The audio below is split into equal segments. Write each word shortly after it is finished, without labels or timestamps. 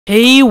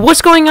Hey,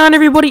 what's going on,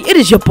 everybody? It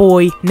is your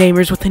boy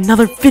Namers with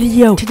another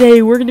video.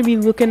 Today we're going to be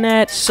looking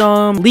at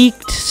some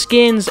leaked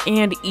skins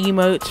and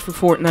emotes for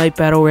Fortnite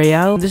Battle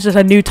Royale. This is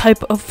a new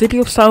type of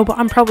video style, but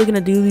I'm probably going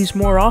to do these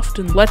more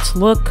often. Let's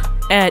look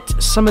at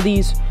some of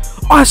these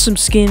awesome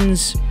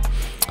skins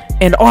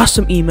and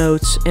awesome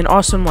emotes and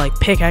awesome like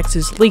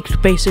pickaxes, leaked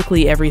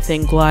basically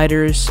everything,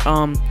 gliders.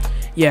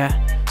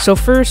 Yeah. So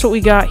first, what we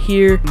got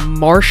here,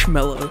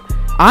 Marshmello.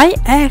 I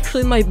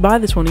actually might buy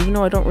this one, even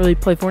though I don't really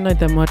play Fortnite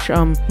that much.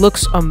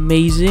 Looks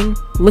amazing.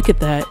 Look at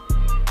that.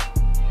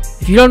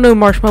 If you don't know who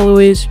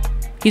Marshmello is,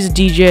 he's a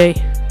DJ.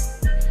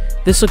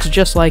 This looks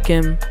just like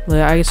him.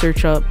 I can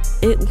search up.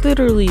 It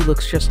literally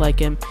looks just like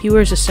him. He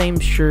wears the same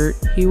shirt.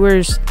 He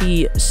wears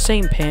the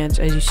same pants,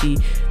 as you see.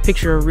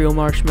 Picture of real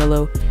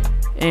Marshmello.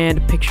 And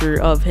a picture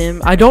of him.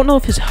 I don't know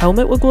if his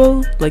helmet will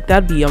glow. Like,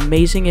 that'd be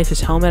amazing if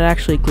his helmet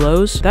actually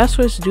glows. That's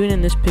what it's doing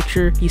in this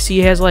picture. You see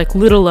he has like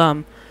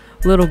little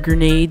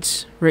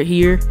grenades right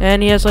here,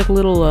 and he has like a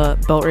little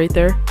belt right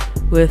there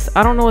with,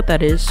 I don't know what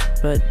that is,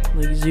 but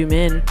like zoom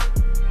in,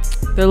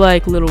 they're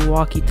like little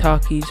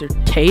walkie-talkies or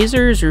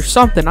tasers or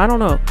something, I don't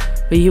know,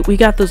 but we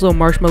got those little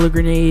Marshmello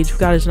grenades. We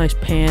got his nice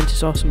pants,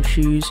 his awesome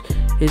shoes,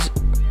 his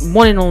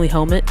one and only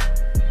helmet,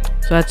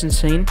 so that's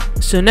insane.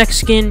 So next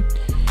skin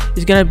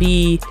is gonna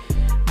be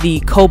the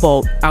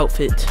Cobalt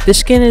outfit. This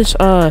skin is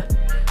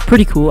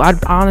pretty cool.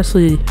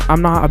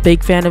 I'm not a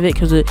big fan of it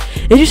because it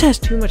just has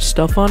too much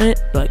stuff on it,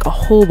 like a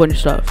whole bunch of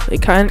stuff.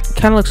 It kind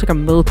of looks like a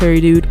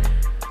military dude.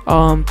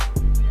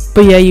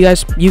 But yeah, you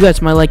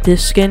guys might like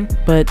this skin,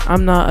 but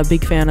I'm not a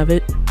big fan of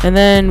it. And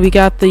then we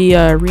got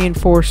the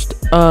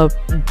reinforced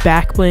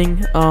back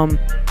bling.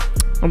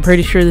 I'm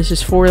pretty sure this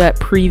is for that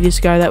previous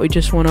guy that we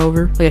just went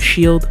over, like a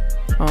shield.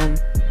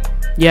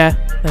 Yeah,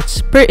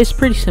 it's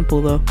pretty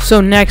simple though.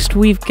 So next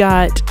we've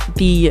got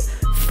the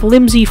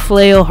flimsy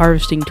flail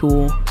harvesting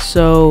tool.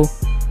 So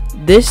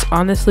this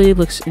honestly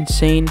looks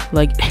insane.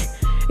 Like,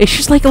 it's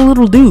just like a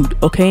little dude,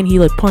 okay, and he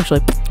like punch,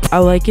 like, I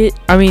like it.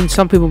 I mean,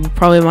 some people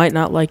probably might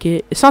not like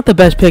it. It's not the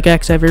best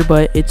pickaxe ever,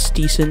 but it's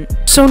decent.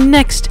 So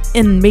next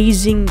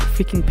amazing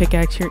freaking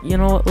pickaxe here, you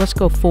know what, let's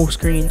go full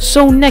screen.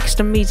 So next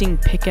amazing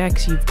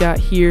pickaxe you've got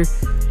here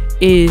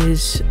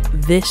is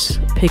this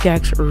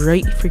pickaxe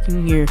right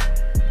freaking here.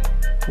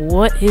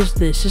 What is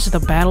this? This is the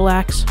battle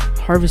axe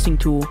harvesting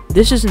tool.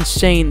 This is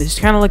insane. This is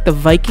kind of like the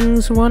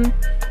Vikings one,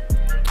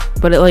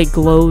 but it like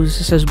glows.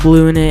 It says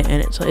blue in it,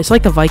 and it's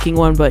like the Viking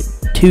one, but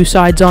two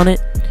sides on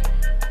it.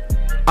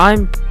 I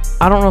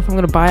don't know if I'm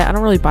gonna buy it. I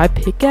don't really buy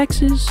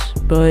pickaxes,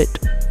 but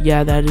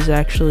yeah, that is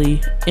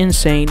actually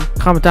insane.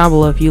 Comment down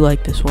below if you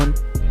like this one.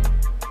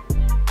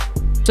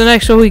 So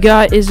next what we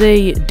got is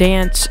a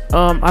dance.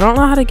 I don't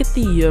know how to get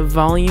the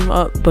volume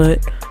up,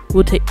 but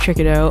we'll check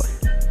it out.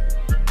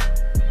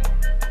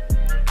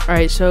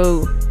 Alright,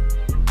 so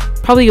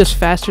probably goes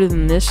faster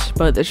than this,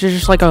 but it's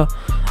just like a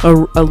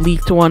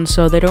leaked one,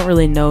 so they don't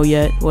really know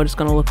yet what it's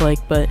gonna look like.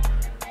 But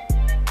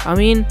I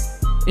mean,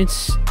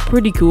 it's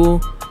pretty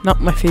cool. Not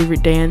my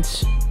favorite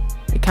dance.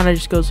 It kind of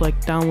just goes like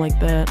down like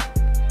that.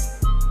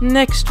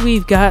 Next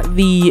we've got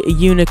the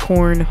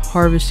unicorn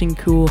harvesting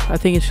tool. I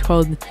think it's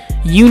called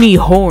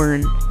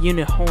unihorn,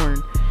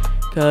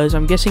 because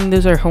I'm guessing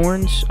those are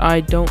horns.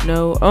 I don't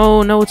know.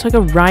 Oh no, it's like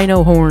a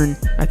rhino horn,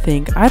 I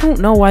think. I don't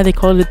know why they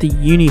called it the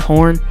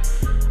unihorn.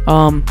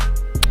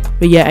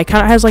 But yeah, it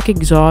kind of has like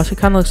exhaust. It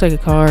kind of looks like a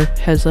car. It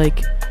has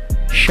like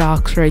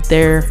shocks right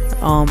there.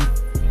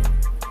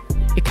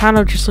 It kind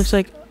of just looks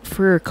like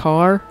for a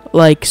car,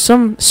 like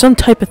some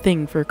type of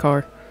thing for a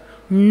car.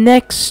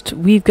 Next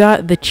we've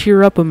got the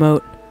cheer up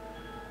emote.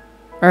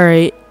 All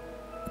right,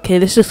 okay,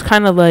 this is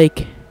kind of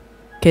like,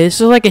 okay, this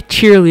is like a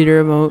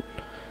cheerleader emote.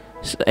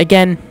 So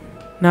again,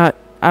 I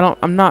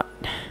don't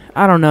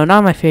know,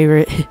 not my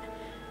favorite.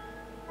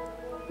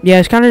 Yeah,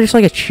 it's kind of just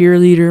like a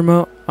cheerleader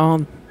emote.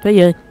 But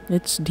yeah,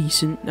 it's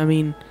decent. I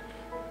mean,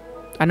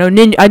 I know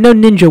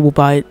Ninja will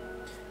buy it.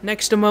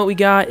 Next emote we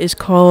got is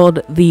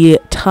called the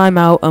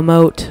timeout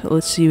emote.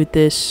 Let's see with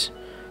this.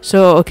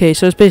 So okay,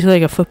 so it's basically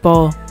like a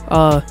football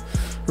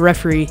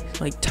referee,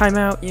 like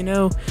timeout, you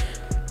know.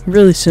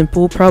 Really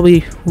simple.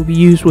 Probably will be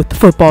used with the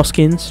football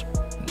skins.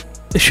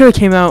 It should have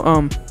came out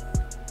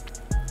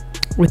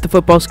with the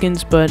football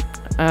skins, but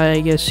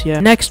I guess yeah.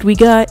 Next we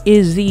got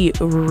is the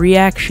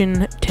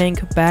reaction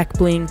tank back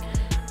bling.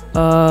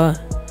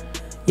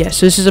 Yeah,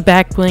 so this is a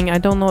back bling. I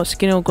don't know what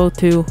skin it'll go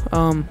to.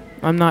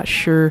 I'm not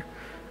sure.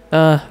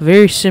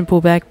 Very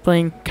simple back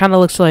bling. Kind of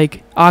looks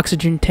like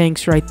oxygen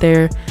tanks right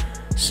there.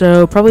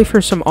 So probably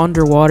for some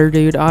underwater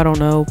dude. I don't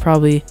know.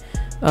 Probably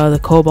the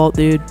cobalt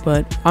dude,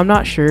 but I'm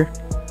not sure.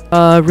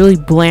 Really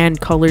bland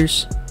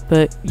colors.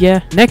 But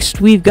yeah,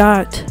 next we've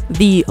got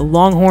the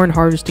longhorn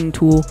harvesting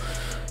tool.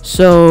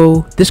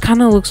 So this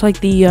kind of looks like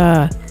the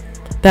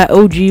that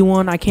OG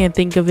one. I can't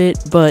think of it,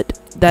 but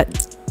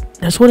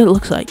that's what it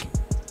looks like.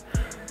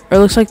 Or it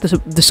looks like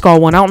the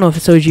skull one. I don't know if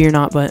it's OG or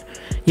not, but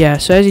yeah.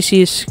 So as you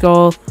see, a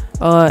skull.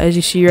 As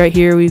you see right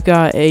here, we've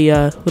got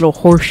a little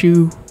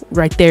horseshoe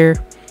right there.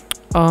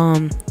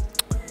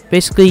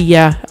 basically,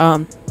 yeah,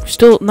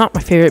 still not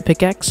my favorite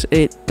pickaxe.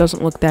 It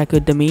doesn't look that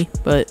good to me,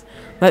 but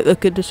might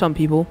look good to some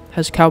people.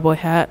 Has a cowboy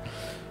hat.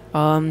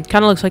 Kind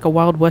of looks like a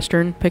Wild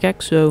Western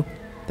pickaxe, so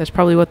that's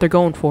probably what they're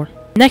going for.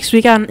 Next,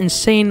 we got an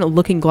insane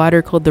looking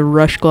glider called the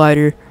Rush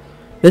Glider.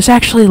 This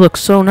actually looks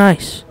so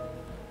nice,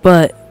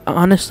 but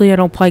honestly, I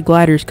don't play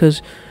gliders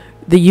because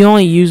you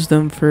only use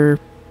them for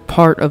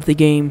part of the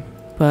game,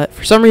 but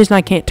for some reason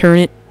I can't turn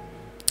it.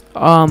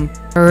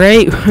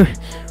 Alright,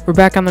 we're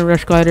back on the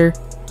Rush Glider.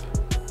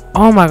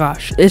 Oh my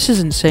gosh, this is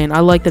insane.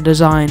 I like the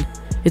design.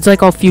 It's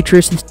like all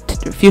futuristic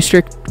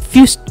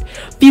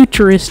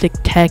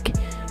tech.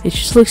 It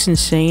just looks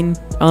insane.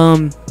 Tell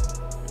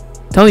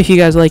me if you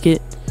guys like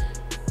it.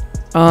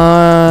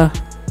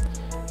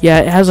 Yeah,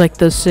 it has like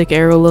the sick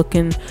arrow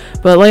looking,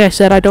 but like I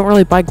said, I don't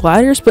really buy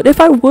gliders, but if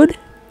I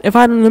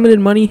had unlimited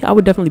money, I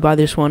would definitely buy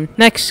this one.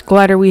 Next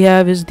glider we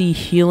have is the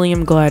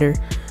helium glider.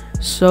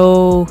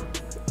 So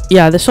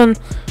yeah, this one,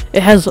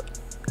 it has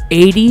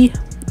 80,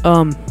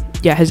 yeah,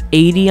 it has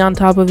 80 on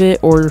top of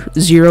it, or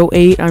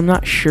 08, I'm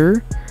not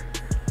sure.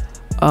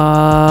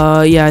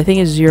 Yeah, I think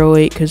it's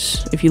 08,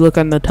 because if you look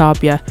on the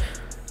top, yeah.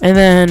 And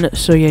then,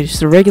 so yeah, just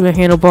the regular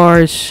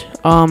handlebars.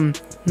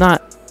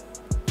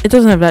 It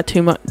doesn't have that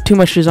too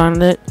much design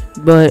on it,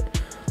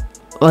 but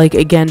like,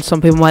 again, some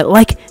people might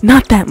like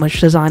not that much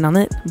design on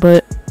it,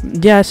 but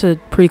yeah, it's a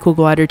pretty cool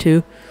glider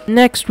too.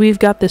 Next, we've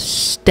got the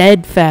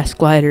Steadfast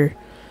glider.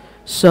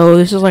 So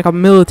this is like a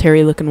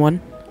military looking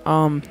one.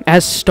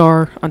 As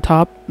star on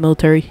top,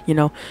 military, you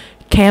know,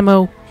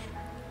 camo.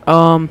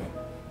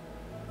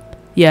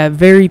 Yeah,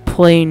 very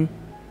plain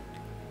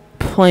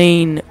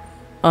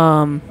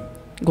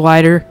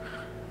glider.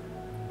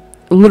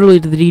 Literally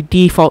the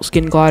default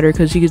skin glider,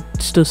 because you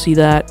could still see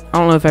that. I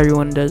don't know if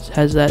everyone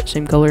has that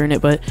same color in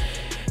it, but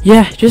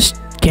yeah, just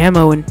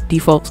camo and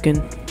default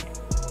skin.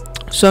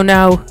 So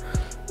now,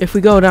 if we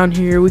go down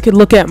here, we could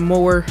look at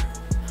more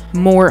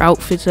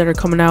outfits that are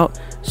coming out.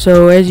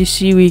 So as you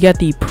see, we got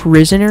the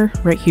Prisoner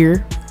right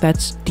here.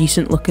 That's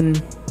decent looking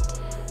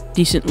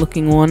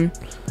one.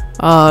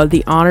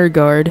 The Honor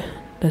Guard.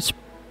 That's,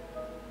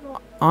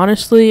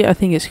 honestly, I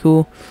think it's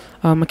cool.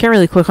 I can't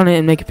really click on it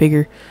and make it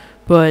bigger.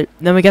 But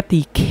then we got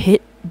the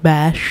Kit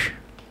Bash.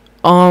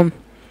 I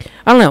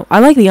don't know. I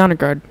like the Honor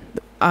Guard.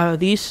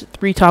 These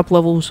 3 top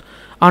levels,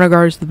 Honor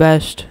Guard is the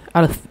best.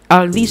 Out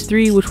of these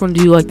 3, which one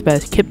do you like the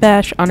best? Kit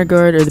Bash, Honor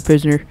Guard, or the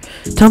Prisoner?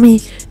 Tell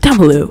me down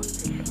below.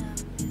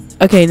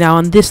 Okay, now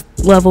on this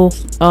level,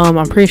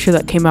 I'm pretty sure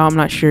that came out. I'm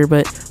not sure,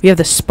 but we have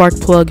the Spark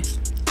Plug.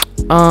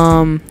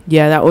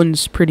 Yeah, that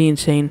one's pretty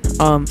insane.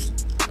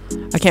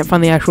 I can't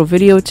find the actual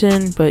video it's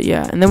in, but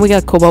yeah. And then we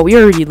got Cobalt. We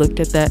already looked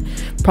at that.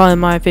 Probably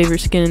my favorite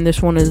skin in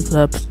this one is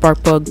the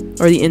Spark Plug,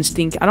 or the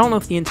Instinct. I don't know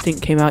if the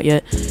Instinct came out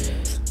yet.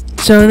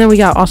 So, and then we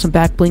got awesome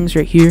back blings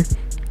right here.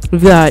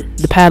 We've got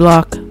the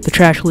Padlock, the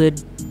Trash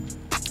Lid,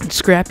 and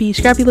Scrappy.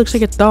 Scrappy looks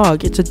like a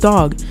dog. It's a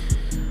dog.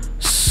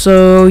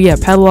 So, yeah,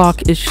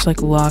 Padlock is just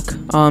like a lock.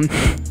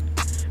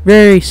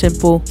 Very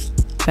simple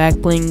back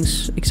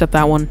blings, except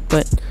that one.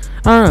 But,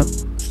 I don't know.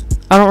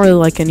 I don't really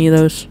like any of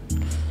those.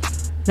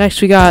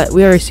 Next, we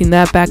already seen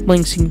that back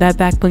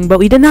bling, but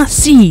we did not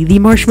see the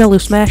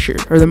Marshmello Smasher,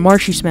 or the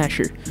Marshy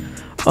Smasher.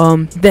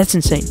 That's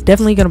insane.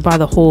 Definitely gonna buy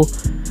the whole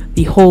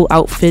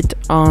outfit.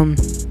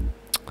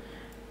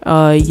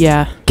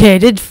 Yeah. Okay, I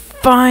did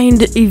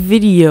find a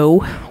video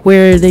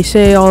where they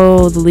say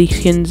all the leak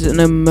skins and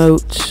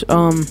emotes.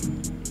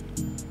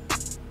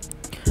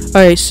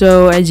 Alright,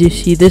 so as you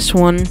see, this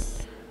one,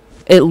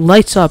 it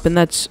lights up, and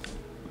that's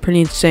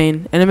pretty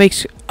insane. And it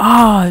makes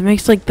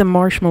like the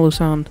marshmallow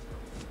sound.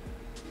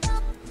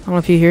 I don't know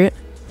if you hear it.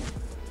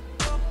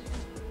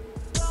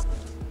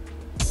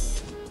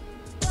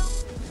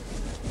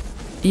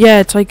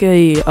 Yeah, it's like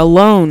a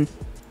loan.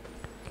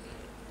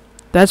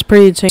 That's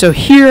pretty insane. So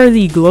here are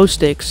the glow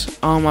sticks.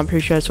 I'm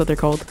pretty sure that's what they're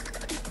called.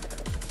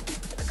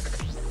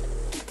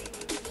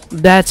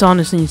 That's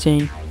honestly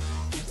insane.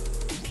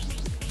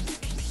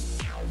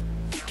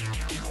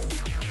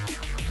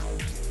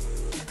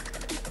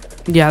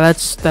 Yeah,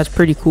 that's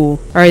pretty cool.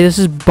 Alright, this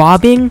is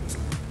bobbing.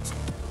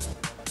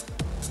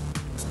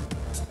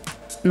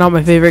 Not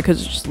my favorite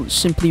because it just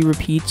simply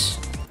repeats.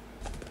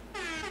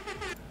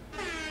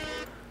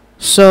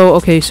 So,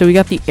 okay, so we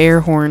got the air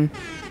horn.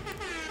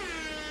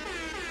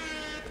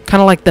 Kind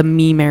of like the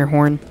meme air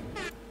horn.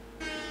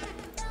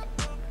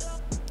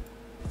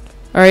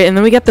 Alright, and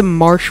then we got the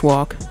marsh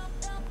walk.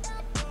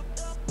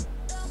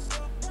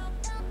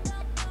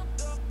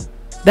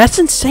 That's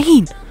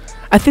insane!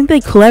 I think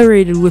they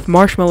collaborated with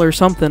Marshmello or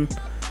something.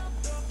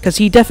 Because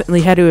he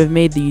definitely had to have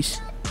made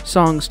these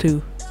songs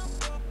too.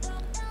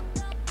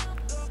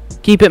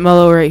 Keep it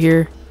mellow right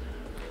here.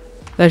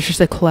 That's just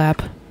a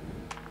clap.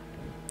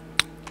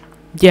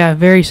 Yeah,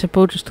 very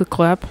simple, just a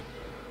clap.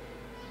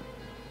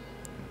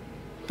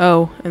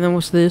 Oh, and then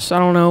what's this? I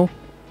don't know.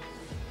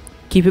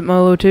 Keep it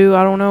mellow too?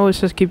 I don't know. It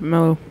says keep it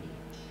mellow.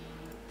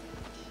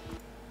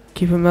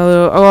 Keep it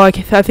mellow. Oh, I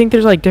think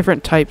there's like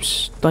different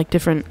types. Like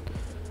different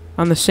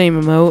on the same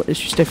emote. It's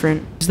just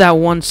different. It's that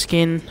one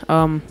skin.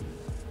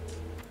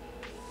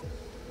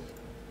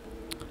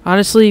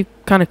 honestly,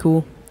 kind of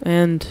cool.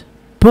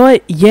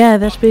 But yeah,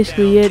 that's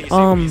basically it.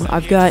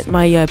 I've got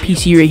my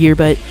PC right here,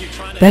 but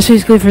that's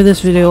basically for this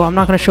video. I'm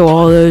not gonna show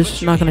all of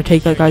those. I'm not gonna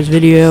take that guy's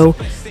video.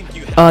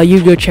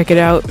 You go check it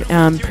out.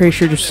 I'm pretty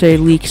sure to say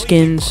leak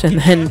skins, and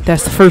then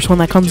that's the first one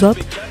that comes up.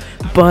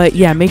 But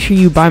yeah, make sure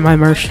you buy my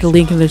merch, the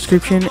link in the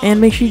description, and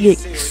make sure you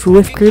get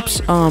Swift grips,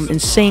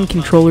 insane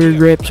controller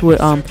grips with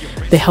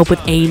they help with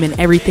aim and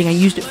everything. I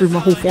used it for my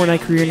whole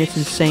Fortnite career and it's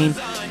insane.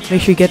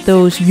 Make sure you get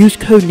those. Use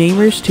code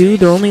namers too.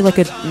 They're only like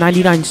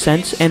 99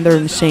 cents and they're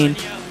insane.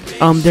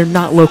 They're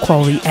not low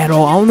quality at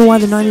all. I don't know why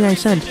they're 99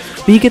 cents,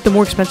 but you get the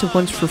more expensive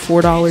ones for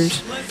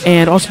 $4.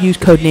 And also use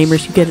code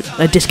namers. You get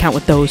a discount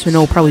with those, and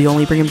it'll probably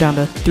only bring them down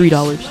to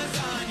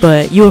 $3.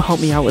 But you'll help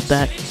me out with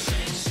that.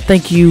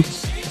 Thank you,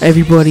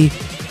 everybody,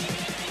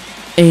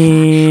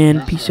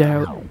 and peace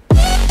out.